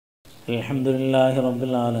الحمدلله رب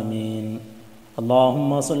العالمين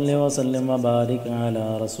اللهم صل وسلم وبارك على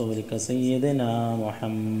رسولك سيدنا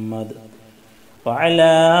محمد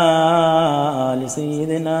وعلى آل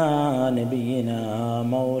سيدنا نبينا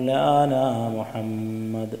مولانا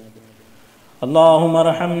محمد اللهم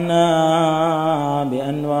ارحمنا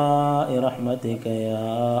بأنواع رحمتك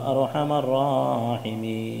يا أرحم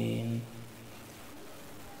الراحمين.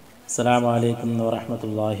 السلام عليكم ورحمة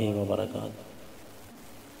الله وبركاته.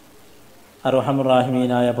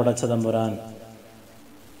 അർഹമുറാഹിമീനായ പടച്ചതമ്പുരാൻ,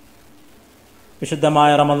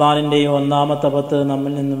 വിശുദ്ധമായ റമദാനിൻ്റെയും ഒന്നാമത്തെ പത്ത്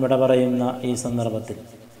നമ്മിൽ നിന്നും വിട പറയുന്ന ഈ സന്ദർഭത്തിൽ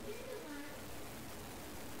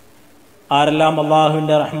ആരെല്ലാം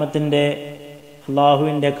അള്ളാഹുവിൻ്റെ റഹ്മത്തിൻ്റെ,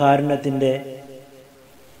 അള്ളാഹുവിൻ്റെ കാരുണ്യത്തിൻ്റെ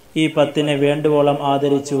ഈ പത്തിനെ വേണ്ടുവോളം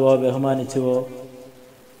ആദരിച്ചുവോ ബഹുമാനിച്ചുവോ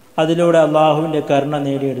അതിലൂടെ അള്ളാഹുവിൻ്റെ കരുണ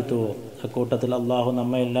നേടിയെടുത്തുവോ അക്കൂട്ടത്തിൽ അള്ളാഹു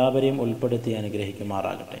നമ്മെ എല്ലാവരെയും ഉൾപ്പെടുത്തി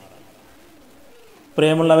അനുഗ്രഹിക്കുമാറാകട്ടെ.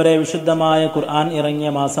 പ്രിയമുള്ളവരെ, വിശുദ്ധമായ ഖുർആൻ ഇറങ്ങിയ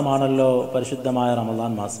മാസമാണല്ലോ പരിശുദ്ധമായ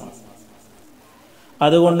റമദാൻ മാസം.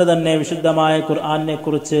 അതുകൊണ്ട് തന്നെ വിശുദ്ധമായ ഖുർആനെ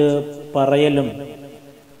കുറിച്ച് പറയലും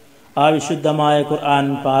ആ വിശുദ്ധമായ ഖുർആൻ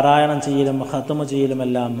പാരായണം ചെയ്യലും ഖത്മ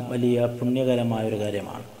ചെയ്യലുമെല്ലാം വലിയ പുണ്യകരമായ ഒരു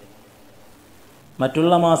കാര്യമാണ്.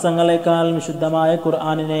 മറ്റുള്ള മാസങ്ങളെക്കാൾ വിശുദ്ധമായ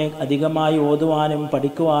ഖുർആനിനെ അധികമായി ഓതുവാനും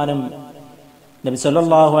പഠിക്കുവാനും നബി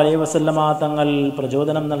സല്ലല്ലാഹു അലൈഹി വസല്ലമ തങ്ങൾ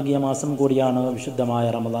പ്രചോദനം നൽകിയ മാസം കൂടിയാണ് വിശുദ്ധമായ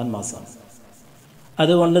റമദാൻ മാസം.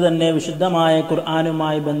 അതുകൊണ്ട് തന്നെ വിശുദ്ധമായ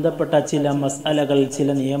ഖുർആനുമായി ബന്ധപ്പെട്ട ചില മസ്അലകൾ, ചില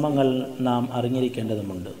നിയമങ്ങൾ നാം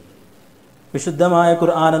അറിഞ്ഞിരിക്കേണ്ടതുണ്ട്. വിശുദ്ധമായ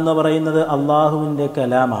ഖുർആൻ എന്ന് പറയുന്നത് അള്ളാഹുവിൻ്റെ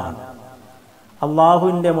കലാമാണ്,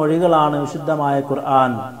 അള്ളാഹുവിൻ്റെ മൊഴികളാണ് വിശുദ്ധമായ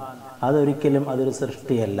ഖുർആൻ. അതൊരിക്കലും അതൊരു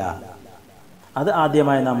സൃഷ്ടിയല്ല. അത്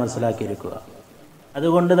ആദ്യമായി നാം മനസ്സിലാക്കിയിരിക്കുക.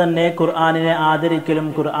 അതുകൊണ്ട് തന്നെ ഖുർആനിനെ ആദരിക്കലും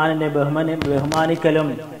ഖുർആനിനെ ബഹുമാനിക്കലും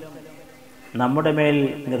നമ്മുടെ മേൽ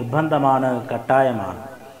നിർബന്ധമാണ്, കട്ടായമാണ്.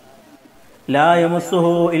 ലാ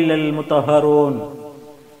യമുസ്സുഹു ഇല്ലൽ മുത്തഹറൂൻ.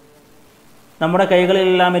 നമ്മുടെ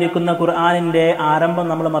കൈകളിലെല്ലാം ഇരിക്കുന്ന ഖുർആനിന്റെ ആരംഭം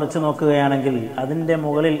നമ്മൾ മറിച്ചു നോക്കുകയാണെങ്കിൽ അതിന്റെ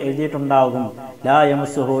മുകളിൽ എഴുതിയിട്ടുണ്ടാകും ലാ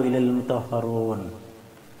യമുസ്സുഹു ഇല്ലൽ മുത്തഹറൂൻ.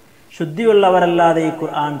 ശുദ്ധിയുള്ളവരല്ലാതെ ഈ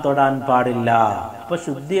ഖുർആൻ തൊടാൻ പാടില്ല. അപ്പൊ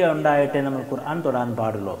ശുദ്ധി ഉണ്ടായിട്ടേ നമ്മൾ ഖുർആൻ തൊടാൻ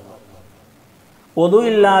പാടുള്ളൂ. ഒദു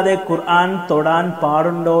ഇല്ലാതെ ഖുർആൻ തൊടാൻ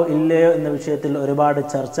പാടുണ്ടോ ഇല്ലയോ എന്ന വിഷയത്തിൽ ഒരുപാട്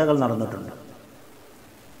ചർച്ചകൾ നടന്നിട്ടുണ്ട്.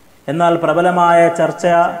 എന്നാൽ പ്രബലമായ ചർച്ച,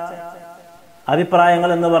 അഭിപ്രായങ്ങൾ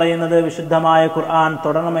എന്ന് പറയുന്നത് വിശുദ്ധമായ ഖുർആൻ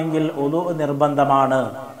തൊടണമെങ്കിൽ ഒദു നിർബന്ധമാണ്.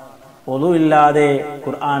 ഒദു ഇല്ലാതെ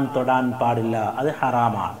ഖുർആൻ തൊടാൻ പാടില്ല, അത്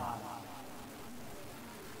ഹറാമാണ്.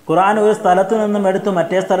 ഖുർആൻ ഒരു സ്ഥലത്തു നിന്നും എടുത്ത്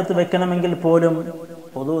മറ്റേ സ്ഥലത്ത് വെക്കണമെങ്കിൽ പോലും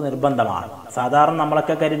ഒദു നിർബന്ധമാണ്. സാധാരണ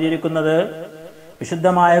നമ്മളൊക്കെ കരുതിയിരിക്കുന്നത്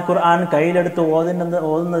വിശുദ്ധമായ ഖുർആൻ കയ്യിലെടുത്ത്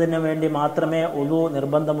ഓതുന്നതിന് വേണ്ടി മാത്രമേ ഒദു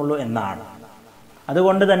നിർബന്ധമുള്ളൂ എന്നാണ്.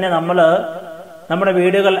 അതുകൊണ്ട് തന്നെ നമ്മുടെ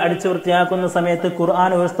വീടുകൾ അടിച്ചു വൃത്തിയാക്കുന്ന സമയത്ത്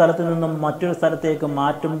ഖുർആൻ ഒരു സ്ഥലത്ത് നിന്നും മറ്റൊരു സ്ഥലത്തേക്ക്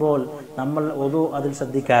മാറ്റുമ്പോൾ നമ്മൾ ഒദു അതിൽ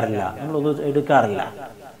ശ്രദ്ധിക്കാറില്ല, നമ്മൾ ഒദു എടുക്കാറില്ല.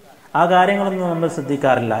 ആ കാര്യങ്ങളൊന്നും നമ്മൾ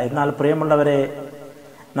ശ്രദ്ധിക്കാറില്ല. എന്നാൽ പ്രിയമുള്ളവരെ,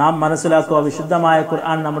 നാം മനസ്സിലാക്കുക, വിശുദ്ധമായ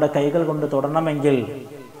ഖുർആൻ നമ്മുടെ കൈകൾ കൊണ്ട് തൊടണമെങ്കിൽ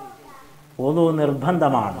ഒദു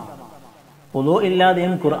നിർബന്ധമാണ്. ഒദു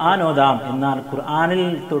ഇല്ലാതെയും ഖുർആൻ ഓതാം. എന്നാൽ ഖുർആനിൽ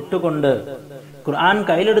തൊട്ടുകൊണ്ട്, ഖുർആൻ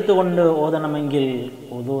കയ്യിലെടുത്തുകൊണ്ട് ഓതണമെങ്കിൽ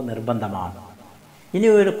ഒദു നിർബന്ധമാണ്. ഇനി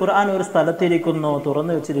ഒരു ഖുർആൻ ഒരു സ്ഥലത്തിരിക്കുന്നു,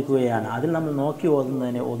 തുറന്നു വെച്ചിരിക്കുകയാണ്, അതിൽ നമ്മൾ നോക്കി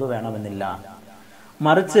ഓതുന്നതിന് ഒദു വേണമെന്നില്ല.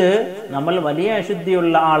 മറിച്ച് നമ്മൾ വലിയ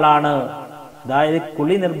അശുദ്ധിയുള്ള ആളാണ്, അതായത്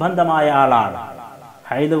കുളി നിർബന്ധമായ ആളാണ്,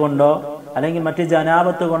 ഹൈദ് കൊണ്ടോ അല്ലെങ്കിൽ മറ്റ്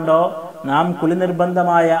ജനാബത്ത് കൊണ്ടോ നാം കുളി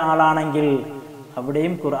നിർബന്ധമായ ആളാണെങ്കിൽ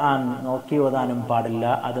അവിടെയും ഖുർആൻ നോക്കി ഓതാനും പാടില്ല,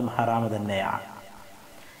 അതും ഹറാമ് തന്നെയാണ്.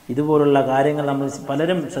 ഇതുപോലുള്ള കാര്യങ്ങൾ നമ്മൾ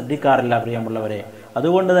പലരും ശ്രദ്ധിക്കാറില്ല പ്രിയമുള്ളവരെ.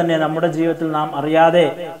 അതുകൊണ്ട് തന്നെ നമ്മുടെ ജീവിതത്തിൽ നാം അറിയാതെ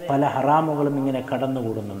പല ഹറാമുകളും ഇങ്ങനെ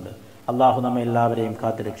കടന്നുകൂടുന്നുണ്ട്. അള്ളാഹു നമ്മെ എല്ലാവരെയും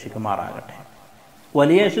കാത്തു രക്ഷിക്കുമാറാകട്ടെ.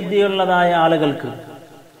 വലിയ ശുദ്ധിയുള്ളതായ ആളുകൾക്ക്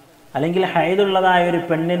അല്ലെങ്കിൽ ഹൈദുള്ളതായ ഒരു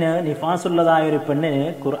പെണ്ണിന്, നിഫാസുള്ളതായ ഒരു പെണ്ണിന്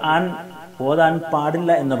ഖുർആൻ ഓതാൻ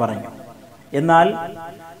പാടില്ല എന്ന് പറഞ്ഞു. എന്നാൽ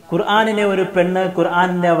ഖുർആനിനെ ഒരു പെണ്ണ്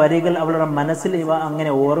ഖുർആനിന്റെ വരികൾ അവളുടെ മനസ്സിൽ ഇവ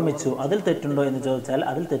അങ്ങനെ ഓർമ്മിച്ചു, അതിൽ തെറ്റുണ്ടോ എന്ന് ചോദിച്ചാൽ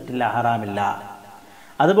അതിൽ തെറ്റില്ല, ഹറാമില്ല.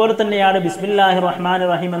 അതുപോലെ തന്നെയാണ് ബിസ്മില്ലാഹിർ റഹ്മാനിർ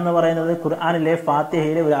റഹീം എന്ന് പറയുന്നത് ഖുർആനിലെ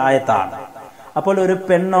ഫാത്തിഹയിലെ ഒരു ആയത്താണ്. അപ്പോൾ ഒരു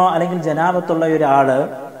പെണ്ണോ അല്ലെങ്കിൽ ജനാബത്തുള്ള ഒരാള്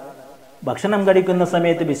ഭക്ഷണം കഴിക്കുന്ന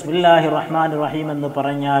സമയത്ത് ബിസ്മില്ലാഹിർ റഹ്മാനിർ റഹീം എന്ന്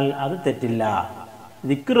പറഞ്ഞാൽ അത് തെറ്റില്ല,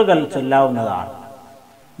 ദിക്റുകൾ ചൊല്ലാവുന്നതാണ്.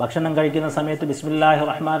 ഭക്ഷണം കഴിക്കുന്ന സമയത്ത് ബിസ്മില്ലാഹിർ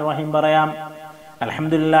റഹ്മാനിർ റഹീം പറയാം,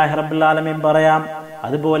 അൽഹംദുലില്ലാഹി റബ്ബിൽ ആലമീൻ പറയാം.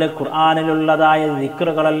 അതുപോലെ ഖുർആനിലുള്ളതായ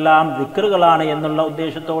ദിക്റുകളെല്ലാം ദിക്റുകളാണ് എന്നുള്ള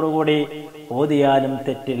ഉദ്ദേശത്തോടുകൂടി ഓതിയാലും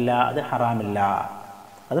തെറ്റില്ല, അത് ഹറാമില്ല.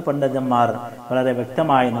 അത് പണ്ഡിതന്മാർ വളരെ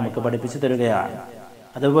വ്യക്തമായി നമുക്ക് പഠിപ്പിച്ചു തരികയാണ്.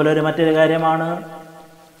 അതുപോലെ മറ്റൊരു കാര്യമാണ്,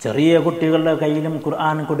 ചെറിയ കുട്ടികളുടെ കയ്യിലും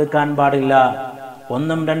ഖുർആൻ കൊടുക്കാൻ പാടില്ല.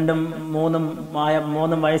 1, 2,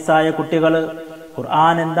 3 വയസ്സായ കുട്ടികൾ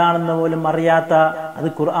ഖുർആൻ എന്താണെന്ന് പോലും അറിയാത്ത, അത്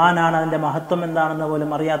ഖുർആനാണ്, അതിന്റെ മഹത്വം എന്താണെന്ന് പോലും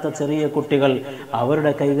അറിയാത്ത ചെറിയ കുട്ടികൾ,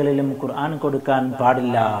 അവരുടെ കൈകളിലും ഖുർആൻ കൊടുക്കാൻ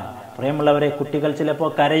പാടില്ല. പ്രിയമുള്ളവരെ, കുട്ടികൾ ചിലപ്പോൾ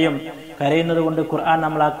കരയുന്നത് കൊണ്ട് ഖുർആൻ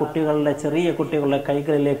നമ്മൾ ആ കുട്ടികളുടെ, ചെറിയ കുട്ടികളുടെ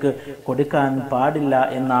കൈകളിലേക്ക് കൊടുക്കാൻ പാടില്ല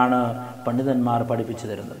എന്നാണ് പണ്ഡിതന്മാർ പഠിപ്പിച്ചു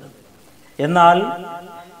തരുന്നത്. എന്നാൽ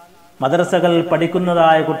മദ്രസകൾ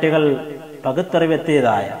പഠിക്കുന്നതായ കുട്ടികൾ,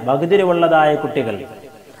 പകുത്തറിവെത്തിയതായ, വകുതിരിവുള്ളതായ കുട്ടികൾ,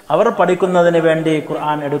 അവർ പഠിക്കുന്നതിന് വേണ്ടി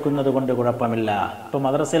ഖുർആൻ എടുക്കുന്നത് കൊണ്ട് കുഴപ്പമില്ല. ഇപ്പൊ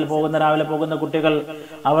മദ്രസയിൽ രാവിലെ പോകുന്ന കുട്ടികൾ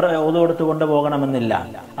അവർ ഒതു കൊടുത്തു കൊണ്ടുപോകണമെന്നില്ല.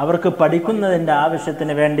 അവർക്ക് പഠിക്കുന്നതിന്റെ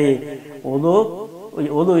ആവശ്യത്തിന് വേണ്ടി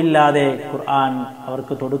ഒതു ഇല്ലാതെ ഖുർആൻ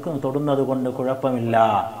അവർക്ക് തൊടുന്നത് കൊണ്ട് കുഴപ്പമില്ല.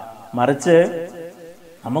 മറിച്ച്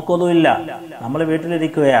നമുക്കൊതുമില്ല, നമ്മൾ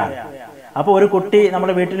വീട്ടിലിരിക്കുകയാണ്. അപ്പോൾ ഒരു കുട്ടി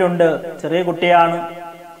നമ്മുടെ വീട്ടിലുണ്ട്, ചെറിയ കുട്ടിയാണ്.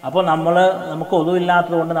 അപ്പോൾ നമുക്ക്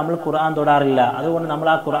ഒതുവില്ലാത്തത് കൊണ്ട് നമ്മൾ ഖുർആൻ തൊടാറില്ല. അതുകൊണ്ട് നമ്മൾ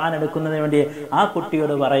ആ ഖുർആൻ എടുക്കുന്നതിന് വേണ്ടി ആ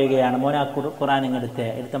കുട്ടിയോട് പറയുകയാണ്, മോനെ ആ ഖുർആൻ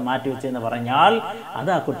എടുത്ത് മാറ്റി വെച്ചെന്ന് പറഞ്ഞാൽ അത്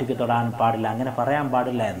ആ കുട്ടിക്ക് തൊടാൻ പാടില്ല. അങ്ങനെ പറയാൻ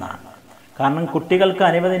പാടില്ല എന്നാണ്. കാരണം കുട്ടികൾക്ക്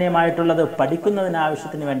അനുവദനീയമായിട്ടുള്ളത് പഠിക്കുന്നതിന്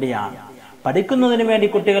ആവശ്യത്തിന് വേണ്ടിയാണ്. പഠിക്കുന്നതിന് വേണ്ടി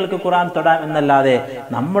കുട്ടികൾക്ക് ഖുർആൻ തൊടാം എന്നല്ലാതെ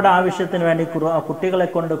നമ്മുടെ ആവശ്യത്തിന് വേണ്ടി കുട്ടികളെ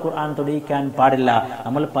കൊണ്ട് ഖുർആൻ തൊടിയിക്കാൻ പാടില്ല.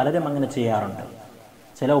 നമ്മൾ പലരും അങ്ങനെ ചെയ്യാറുണ്ട്.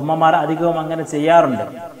 ചില ഉമ്മമാർ അധികവും അങ്ങനെ ചെയ്യാറുണ്ട്.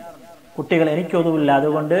 കുട്ടികൾ എനിക്കൊതുമില്ല,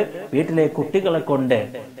 അതുകൊണ്ട് വീട്ടിലെ കുട്ടികളെ കൊണ്ട്,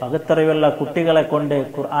 പകുത്തറിവുള്ള കുട്ടികളെ കൊണ്ട്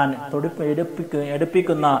ഖുർആൻ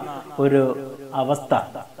എടുപ്പിക്കുന്ന ഒരു അവസ്ഥ,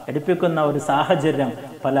 എടുപ്പിക്കുന്ന ഒരു സാഹചര്യം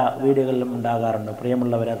പല വീടുകളിലും ഉണ്ടാകാറുണ്ട്.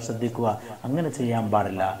 പ്രിയമുള്ളവരെ, ശ്രദ്ധിക്കുക, അങ്ങനെ ചെയ്യാൻ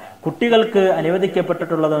പാടില്ല. കുട്ടികൾക്ക്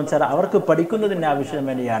അനുവദിക്കപ്പെട്ടിട്ടുള്ളതെന്ന് വെച്ചാൽ അവർക്ക് പഠിക്കുന്നതിന്റെ ആവശ്യം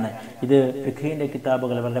വേണ്ടിയാണ്. ഇത് ഫിഖ്ഹിന്റെ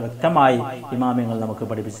കിതാബുകൾ വളരെ വ്യക്തമായി ഇമാമിങ്ങൾ നമുക്ക്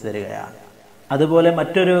പഠിപ്പിച്ചു തരികയാണ്. അതുപോലെ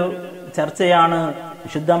മറ്റൊരു ചർച്ചയാണ്,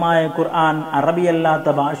 വിശുദ്ധമായ ഖുർആൻ അറബിയല്ലാത്ത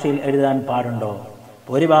ഭാഷയിൽ എഴുതാൻ പാടുണ്ടോ?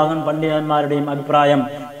 ഭൂരിഭാഗം പണ്ഡിതന്മാരുടെയും അഭിപ്രായം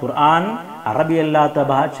ഖുർആൻ അറബിയല്ലാത്ത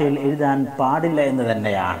ഭാഷയിൽ എഴുതാൻ പാടില്ല എന്ന്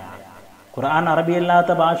തന്നെയാണ്. ഖുർആൻ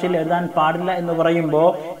അറബിയല്ലാത്ത ഭാഷയിൽ എഴുതാൻ പാടില്ല എന്ന് പറയുമ്പോൾ,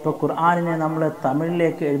 ഇപ്പോൾ ഖുർആനിനെ നമ്മൾ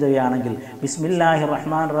തമിഴിലേക്ക് എഴുതുകയാണെങ്കിൽ ബിസ്മില്ലാഹി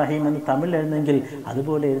റഹ്മാൻ റഹീം എന്ന് തമിഴ് എഴുതുന്നെങ്കിൽ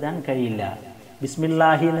അതുപോലെ എഴുതാൻ കഴിയില്ല.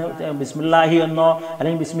 ബിസ്മില്ലാഹി എന്നോ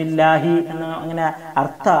അല്ലെങ്കിൽ ബിസ്മില്ലാഹി എന്നോ അങ്ങനെ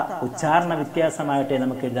ഉച്ചാരണ വ്യത്യാസമായിട്ടേ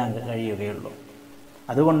നമുക്ക് എഴുതാൻ കഴിയുകയുള്ളൂ.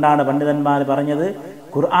 അതുകൊണ്ടാണ് പണ്ഡിതന്മാർ പറഞ്ഞത്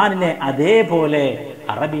ഖുർആനിനെ അതേപോലെ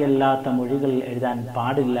അറബിയല്ലാത്ത മൊഴികളിൽ എഴുതാൻ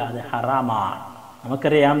പാടില്ല, അത് ഹറാമാണ്.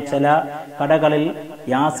 നമുക്കറിയാം, ചില കടകളിൽ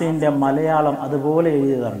യാസീന്റെ മലയാളം അതുപോലെ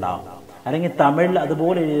എഴുതിയതുണ്ടാവും, അല്ലെങ്കിൽ തമിഴിൽ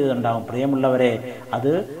അതുപോലെ എഴുതിയതുണ്ടാവും. പ്രിയമുള്ളവരെ,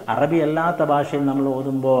 അത് അറബി അല്ലാത്ത ഭാഷയിൽ നമ്മൾ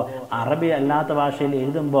ഓതുമ്പോൾ, അറബി അല്ലാത്ത ഭാഷയിൽ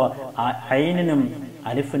എഴുതുമ്പോൾ ഐനിനും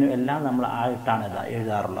അലിഫിനും എല്ലാം നമ്മൾ ആയിട്ടാണ്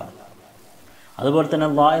എഴുതാറുള്ളത്. അതുപോലെ തന്നെ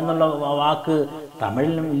ള എന്നുള്ള വാക്ക്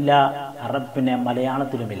തമിഴിലും ഇല്ല,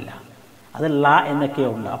 മലയാളത്തിലുമില്ല, അത് ല എന്നൊക്കെ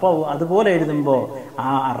ഉണ്ട്. അപ്പോൾ അതുപോലെ എഴുതുമ്പോൾ, ആ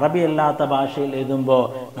അറബി അല്ലാത്ത ഭാഷയിൽ എഴുതുമ്പോൾ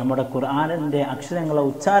നമ്മുടെ ഖുർആനിന്റെ അക്ഷരങ്ങളെ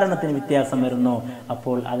ഉച്ചാരണത്തിന് വ്യത്യാസം വരുന്നു.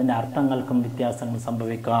 അപ്പോൾ അതിന്റെ അർത്ഥങ്ങൾക്കും വ്യത്യാസങ്ങൾ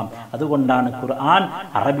സംഭവിക്കാം. അതുകൊണ്ടാണ് ഖുർആൻ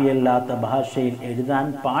അറബി അല്ലാത്ത ഭാഷയിൽ എഴുതാൻ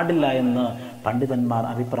പാടില്ല എന്ന് പണ്ഡിതന്മാർ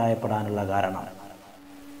അഭിപ്രായപ്പെടാനുള്ള കാരണം.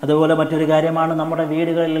 അതുപോലെ മറ്റൊരു കാര്യമാണ്, നമ്മുടെ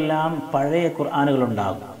വീടുകളിലെല്ലാം പഴയ ഖുർആനുകൾ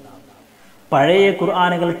ഉണ്ടാകും. പഴയ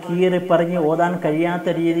ഖുർആനുകൾ കീറിപ്പറഞ്ഞ് ഓതാൻ കഴിയാത്ത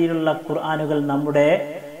രീതിയിലുള്ള ഖുർആനുകൾ നമ്മുടെ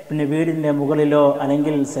വീടിന്റെ മുകളിലോ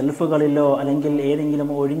അല്ലെങ്കിൽ സെൽഫുകളിലോ അല്ലെങ്കിൽ ഏതെങ്കിലും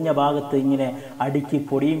ഒഴിഞ്ഞ ഭാഗത്ത് ഇങ്ങനെ അടുക്കി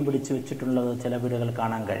പൊടിയും പിടിച്ചു വെച്ചിട്ടുള്ളത് ചില വീടുകൾ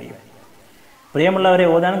കാണാൻ കഴിയും. പ്രിയമുള്ളവരെ,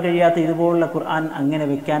 ഓതാൻ കഴിയാത്ത ഇതുപോലുള്ള ഖുർആൻ അങ്ങനെ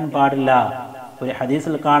വെക്കാൻ പാടില്ല. ഒരു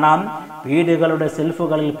ഹദീസിൽ കാണാം, വീടുകളുടെ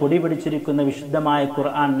സെൽഫുകളിൽ പൊടി പിടിച്ചിരിക്കുന്ന വിശുദ്ധമായ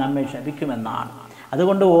ഖുർആൻ നമ്മെ ശപിക്കുമെന്നാണ്.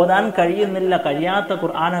 അതുകൊണ്ട് ഓതാൻ കഴിയാത്ത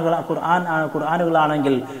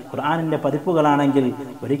ഖുർആനുകളാണെങ്കിൽ, ഖുർആനിന്റെ പതിപ്പുകളാണെങ്കിൽ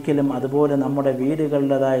ഒരിക്കലും അതുപോലെ നമ്മുടെ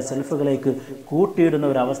വീടുകളുടേതായ സെൽഫുകളിലേക്ക് കൂട്ടിയിടുന്ന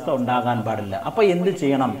ഒരു അവസ്ഥ ഉണ്ടാകാൻ പാടില്ല. അപ്പൊ എന്ത്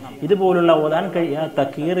ചെയ്യണം? ഇതുപോലുള്ള ഓതാൻ കഴിയാത്ത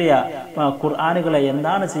കീറിയ ഖുർആനുകളെ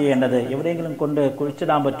എന്താണ് ചെയ്യേണ്ടത്? എവിടെയെങ്കിലും കൊണ്ട്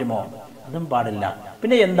കുഴിച്ചിടാൻ പറ്റുമോ? അതും പാടില്ല.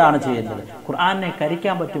 പിന്നെ എന്താണ് ചെയ്യേണ്ടത്? ഖുർആനെ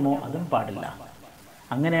കരിക്കാൻ പറ്റുമോ? അതും പാടില്ല.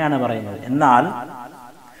 അങ്ങനെയാണ് പറയുന്നത്. എന്നാൽ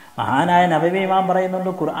മഹാനായ നബവി ഇമാം പറയുന്നുണ്ട്,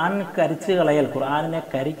 ഖുർആൻ കരിച്ചു കളയൽ, ഖുർആനിനെ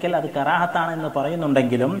കരിക്കൽ അത് കറാഹത്താണ് എന്ന്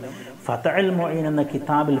പറയുന്നുണ്ടെങ്കിലും ഫത്ഹുൽ മുഈൻ എന്ന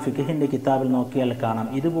കിതാബിൽ, ഫിഖ്ഹിന്റെ കിതാബിൽ നോക്കിയാൽ കാണാം,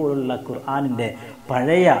 ഇതുപോലുള്ള ഖുർആനിന്റെ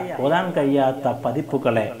പഴയ ഓതാൻ കഴിയാത്ത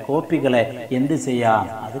പതിപ്പുകളെ, കോപ്പികളെ എന്ത് ചെയ്യാം?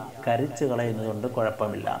 അത് കരിച്ചു കളയുന്നത് കൊണ്ട്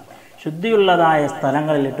കുഴപ്പമില്ല. ശുദ്ധിയുള്ളതായ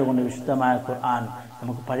സ്ഥലങ്ങളിൽ ഇട്ടുകൊണ്ട് വിശുദ്ധമായ ഖുർആൻ,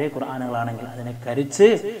 നമുക്ക് പഴയ ഖുർആനുകളാണെങ്കിൽ അതിനെ കരിച്ച്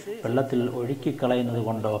വെള്ളത്തിൽ ഒഴുക്കിക്കളയുന്നത്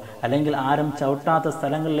കൊണ്ടോ അല്ലെങ്കിൽ ആരും ചവിട്ടാത്ത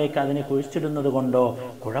സ്ഥലങ്ങളിലേക്ക് അതിനെ കുഴിച്ചിടുന്നത് കൊണ്ടോ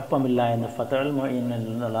കുഴപ്പമില്ല എന്ന് ഫത്ഹുൽ മുഈൻ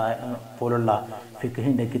പോലുള്ള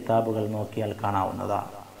ഫിഖ്ഹിന്റെ കിതാബുകൾ നോക്കിയാൽ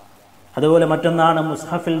കാണാവുന്നതാണ്. അതുപോലെ മറ്റൊന്നാണ്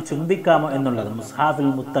മുസ്ഹഫിൽ ചുംബിക്കാമോ എന്നുള്ളത്. മുസ്ഹാഫിൽ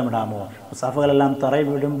മുത്തമിടാമോ? മുസ്ഹഫുകളെല്ലാം തറയിൽ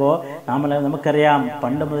വിടുമ്പോൾ നമുക്കറിയാം,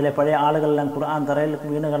 പണ്ട് മുതലേ പഴയ ആളുകളെല്ലാം ഖുർആൻ തറയിൽ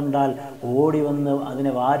വീണ് കണ്ടാൽ ഓടി വന്ന്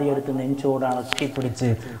അതിനെ വാരിയെടുത്ത് നെഞ്ചോട് അളക്കിപ്പിടിച്ച്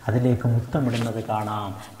അതിലേക്ക് മുത്തമിടുന്നത് കാണാം.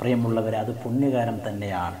 പ്രിയമുള്ളവരെ, അത് പുണ്യകാരം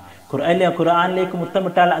തന്നെയാണ്. ഖുർആനിലേക്ക്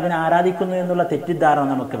മുത്തമിട്ടാൽ അതിനെ ആരാധിക്കുന്നു എന്നുള്ള തെറ്റിദ്ധാരണ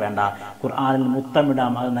നമുക്ക് വേണ്ട. ഖുർആനിൽ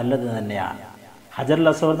മുത്തമിടാം, അത് നല്ലത് തന്നെയാണ്. ഹജറുൽ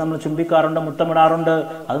അസ്വദ് നമ്മൾ ചുംബിക്കാറുണ്ട്, മുത്തമിടാറുണ്ട്.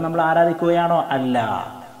 അത് നമ്മൾ ആരാധിക്കുകയാണോ? അല്ല,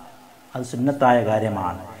 അത് സുന്നത്തായ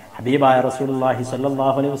കാര്യമാണ്. ഹബീബായ റസൂലുള്ളാഹി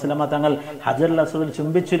സ്വല്ലല്ലാഹു അലൈഹി വസല്ലമ തങ്ങൾ ഹജറുൽ അസ്വദിൽ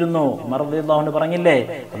ചുംബിച്ചിരുന്നു. ഉമർ റളിയല്ലാഹു അൻഹു പറഞ്ഞില്ലേ,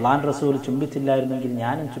 അല്ലാഹുവിന്റെ റസൂൽ ചുംബിച്ചില്ലായിരുന്നെങ്കിൽ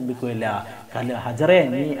ഞാനും ചുംബിക്കുകയില്ല. ഹജറേ,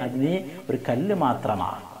 നീ ഒരു കല്ല്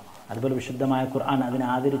മാത്രമാണ്. അതുപോലെ വിശുദ്ധമായ ഖുർആൻ അതിനെ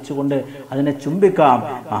ആദരിച്ചുകൊണ്ട് അതിനെ ചുംബിക്കാം.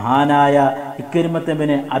 മഹാനായ ഇക്രിമത്ത്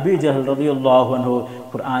ഇബ്നു അബീ ജഹൽ റളിയല്ലാഹു അൻഹു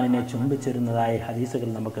ഖുർആനിനെ ചുംബിച്ചിരുന്നതായി ഹദീസുകൾ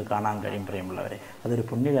നമുക്ക് കാണാൻ കഴിയും. പ്രിയമുള്ളവരെ, അതൊരു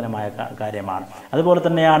പുണ്യകരമായ കാര്യമാണ്. അതുപോലെ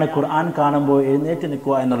തന്നെയാണ് ഖുർആൻ കാണുമ്പോൾ എഴുന്നേറ്റ്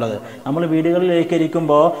നിൽക്കുക എന്നുള്ളത്. നമ്മൾ വീടുകളിലേക്ക്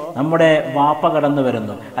ഇരിക്കുമ്പോൾ നമ്മുടെ വാപ്പ കടന്നു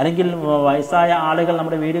വരുന്നു, അല്ലെങ്കിൽ വയസ്സായ ആളുകൾ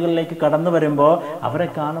നമ്മുടെ വീടുകളിലേക്ക് കടന്നു വരുമ്പോൾ അവരെ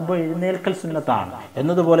കാണുമ്പോൾ എഴുന്നേൽക്കൽ സുന്നത്താണ്.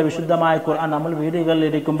 എന്നതുപോലെ വിശുദ്ധമായ ഖുർആൻ നമ്മൾ വീടുകളിൽ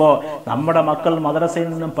ഇരിക്കുമ്പോൾ നമ്മുടെ മക്കൾ മദ്രസയിൽ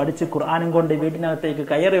നിന്നും പഠിച്ച് ഖുർആനും കൊണ്ട് വീടിനകത്തേക്ക്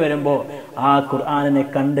കയറി വരുമ്പോൾ ആ ഖുർആനിനെ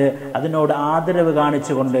കണ്ട് അതിനോട് ആദരവ്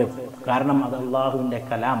കാണിച്ചുകൊണ്ട്, കാരണം അത് അള്ളാഹുവിന്റെ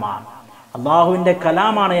കലാമാണ്, അള്ളാഹുവിന്റെ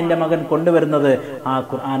കലാമാണ് എൻ്റെ മകൻ കൊണ്ടുവരുന്നത്. ആ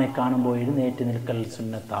ഖുർആനെ കാണുമ്പോൾ എഴുന്നേറ്റ് നിൽക്കൽ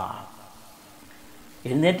സുന്നത്താണ്,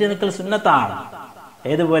 എഴുന്നേറ്റ് നിൽക്കൽ സുന്നത്താണ്.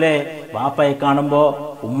 ഏതുപോലെ വാപ്പയെ കാണുമ്പോൾ,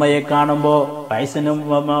 ഉമ്മയെ കാണുമ്പോൾ, വയസ്സിനും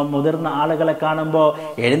മുതിർന്ന ആളുകളെ കാണുമ്പോൾ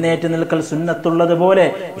എഴുന്നേറ്റ് നിൽക്കൽ സുന്നത്തുള്ളതുപോലെ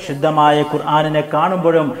വിശുദ്ധമായ ഖുർആനിനെ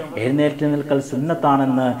കാണുമ്പോഴും എഴുന്നേറ്റ് നിൽക്കൽ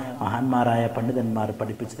സുന്നത്താണെന്ന് മഹാന്മാരായ പണ്ഡിതന്മാർ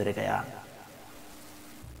പഠിപ്പിച്ചു തരികയാണ്.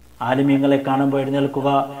 ആലിമീങ്ങളെ കാണുമ്പോൾ എഴുന്നേൽക്കുക,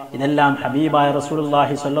 ഇതെല്ലാം ഹബീബായ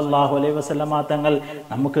റസൂലുള്ളാഹി സ്വല്ലല്ലാഹു അലൈഹി വസല്ലമ തങ്ങൾ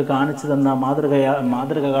നമുക്ക് കാണിച്ചു തന്ന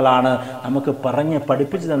മാതൃകകളാണ്, നമുക്ക് പറഞ്ഞ്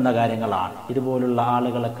പഠിപ്പിച്ചു തന്ന കാര്യങ്ങളാണ്. ഇതുപോലുള്ള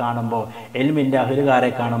ആളുകളെ കാണുമ്പോൾ, ഇൽമിന്റെ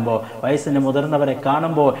അഹ്ലുകാരെ കാണുമ്പോൾ, വയസ്സിന് മുതിർന്നവരെ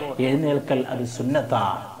കാണുമ്പോൾ എഴുന്നേൽക്കൽ അത്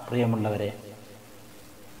സുന്നത്താണ്. പ്രിയമുള്ളവരെ,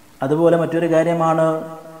 അതുപോലെ മറ്റൊരു കാര്യമാണ്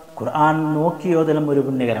ഖുർആൻ നോക്കിയോതലും ഒരു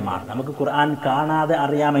പുണ്യകരമാണ്. നമുക്ക് ഖുർആൻ കാണാതെ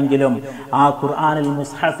അറിയാമെങ്കിലും ആ ഖുർആനിൽ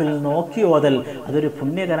മുസ്ഹഫിൽ നോക്കിയോതൽ അതൊരു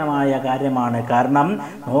പുണ്യകരമായ കാര്യമാണ്. കാരണം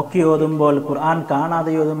നോക്കിയോതുമ്പോൾ, ഖുർആൻ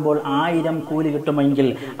കാണാതെ ഓതുമ്പോൾ 1000 കൂലി കിട്ടുമെങ്കിൽ,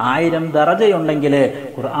 1000 ദറജയുണ്ടെങ്കിൽ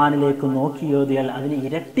ഖുർആനിലേക്ക് നോക്കിയോതിയാൽ അതിന്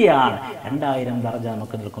ഇരട്ടിയാണ്. 2000 ദറജ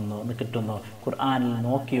നമുക്ക് കിട്ടുന്നു ഖുർആനിൽ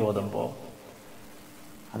നോക്കിയോതുമ്പോൾ.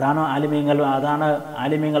 അതാണ്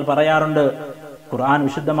ആലിമീങ്ങൾ പറയാറുണ്ട്, ഖുർആൻ,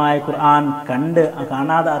 വിശുദ്ധമായ ഖുർആൻ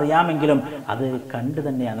കാണാതെ അറിയാമെങ്കിലും അത് കണ്ട്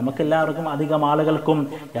തന്നെയാണ്. നമുക്കെല്ലാവർക്കും, അധികം ആളുകൾക്കും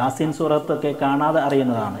യാസീൻ സൂറത്തൊക്കെ കാണാതെ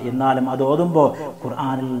അറിയുന്നതാണ്. എന്നാലും അത് ഓതുമ്പോൾ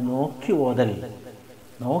ഖുർആനിൽ നോക്കി ഓതൽ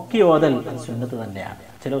അത് സുന്നത്ത് തന്നെയാണ്.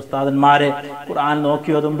 ചില ഉസ്താദന്മാര് ഖുർആൻ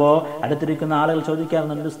നോക്കി ഓതുമ്പോൾ അടുത്തിരിക്കുന്ന ആളുകൾ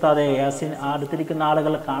ചോദിക്കാറുണ്ട്, ഉസ്താദെ യാസീൻ അടുത്തിരിക്കുന്ന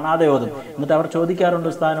ആളുകൾ കാണാതെ ഓതും. എന്നിട്ട് അവർ ചോദിക്കാറുണ്ട്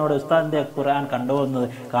ഉസ്താദിനോട്, ഉസ്താദിന്റെ ഖുർആൻ കണ്ടോ എന്ന്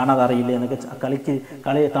കാണാതെ അറിയില്ലേ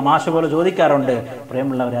എന്നൊക്കെ തമാശ പോലെ ചോദിക്കാറുണ്ട്.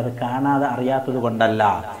 പ്രിയമുള്ളവരെ, അത് കാണാതെ അറിയാത്തത് കൊണ്ടല്ല,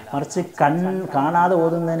 മറിച്ച് കാണാതെ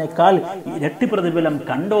ഓതുന്നതിനേക്കാൾ ഇരട്ടി പ്രതിഫലം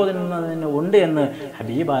കണ്ടോതുന്നതിന് ഉണ്ട് എന്ന്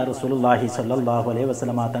ഹബീബായ റസൂലുള്ളാഹി സ്വല്ലല്ലാഹു അലൈഹി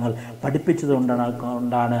വസല്ലമ തങ്ങൾ പഠിപ്പിച്ചത്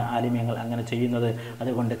കൊണ്ടാണ് ആലിമീങ്ങൾ അങ്ങനെ ചെയ്യുന്നത്.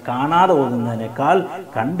 അതുകൊണ്ട് കാണാതെ ഓതുന്നതിനേക്കാൾ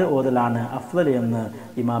കണ്ട് ഓതലാണ് അഫ്ളൽ എന്ന്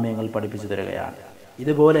ഇമാമിയങ്ങൾ പഠിപ്പിച്ചു തരികയാണ്.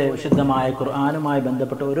 ഇതുപോലെ വിശുദ്ധമായ ഖുർആനുമായി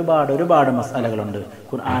ബന്ധപ്പെട്ട ഒരുപാട് മസാലകളുണ്ട്.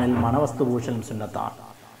 ഖുർആനിൽ മണവസ്തുഭൂഷണം സുന്നത്താണ്.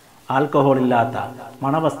 ആൽക്കഹോൾ ഇല്ലാത്ത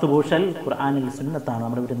മണവസ്തുഭൂഷൽ ഖുർആനിൽ സുന്നത്താണ്.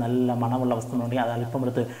 നമ്മുടെ വീട്ടിൽ നല്ല മണമുള്ള വസ്തു ഉണ്ടെങ്കിൽ അത് അല്പം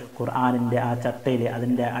എടുത്ത് ഖുർആനിൻ്റെ ആ ചട്ടയിൽ,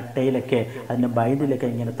 അതിൻ്റെ അട്ടയിലൊക്കെ, അതിൻ്റെ ബൈൻഡിലൊക്കെ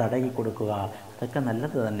ഇങ്ങനെ തടകി കൊടുക്കുക. അതൊക്കെ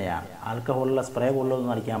നല്ലത് തന്നെയാണ്. ആൽക്കഹോളുള്ള സ്പ്രേ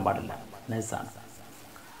പോലുള്ളതൊന്നും അടിക്കാൻ പാടില്ല, നൈസാണ്.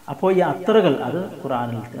 അപ്പോൾ ഈ അത്തറുകൾ അത്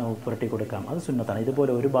ഖുർആനിൽ പുരട്ടി കൊടുക്കാം, അത് സുന്നത്താണ്.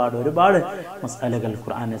 ഇതുപോലെ ഒരുപാട് മസ്അലകൾ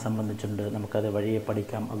ഖുർആനെ സംബന്ധിച്ചുണ്ട്. നമുക്കത് വഴിയെ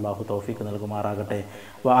പഠിക്കാം. അള്ളാഹു തൗഫീഖ് നൽകുമാറാകട്ടെ.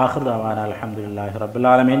 വആഖിറു ദഅവാനാ അൽഹംദുലില്ലാഹി റബ്ബിൽ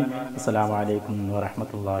ആലമീൻ. അസ്സലാമു അലൈക്കും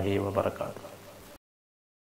വറഹ്മത്തുള്ളാഹി വബറകാതുഹു.